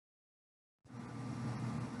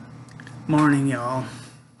Morning, y'all.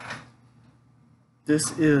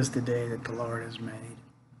 This is the day that the Lord has made.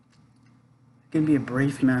 It can be a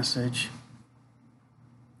brief message,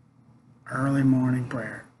 early morning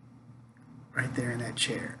prayer, right there in that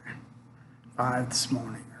chair. 5 this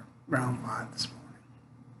morning, or around 5 this morning.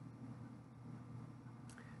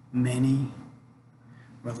 Many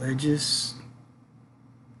religious,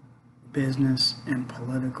 business, and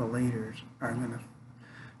political leaders are going to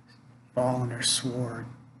fall on their sword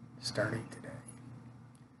starting today.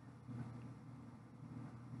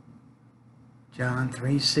 John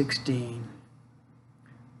 3:16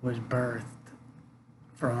 was birthed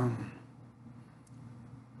from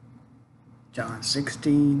John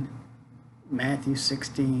 16, Matthew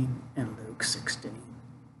 16, and Luke 16.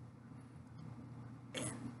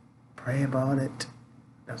 And pray about it.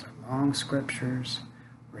 Those are long scriptures.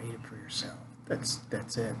 Read it for yourself. That's it.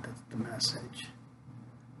 That's the message.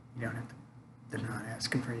 You don't have to. They're not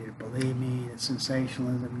asking for you to believe me. It's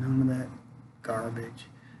sensationalism. None of that garbage.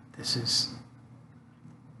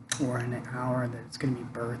 We're in an hour that it's going to be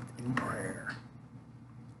birthed in prayer,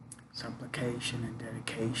 supplication, and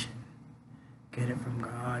dedication. Get it from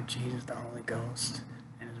God, Jesus, the Holy Ghost,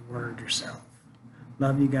 and His Word yourself.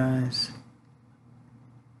 Love you guys.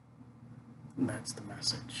 And that's the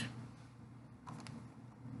message.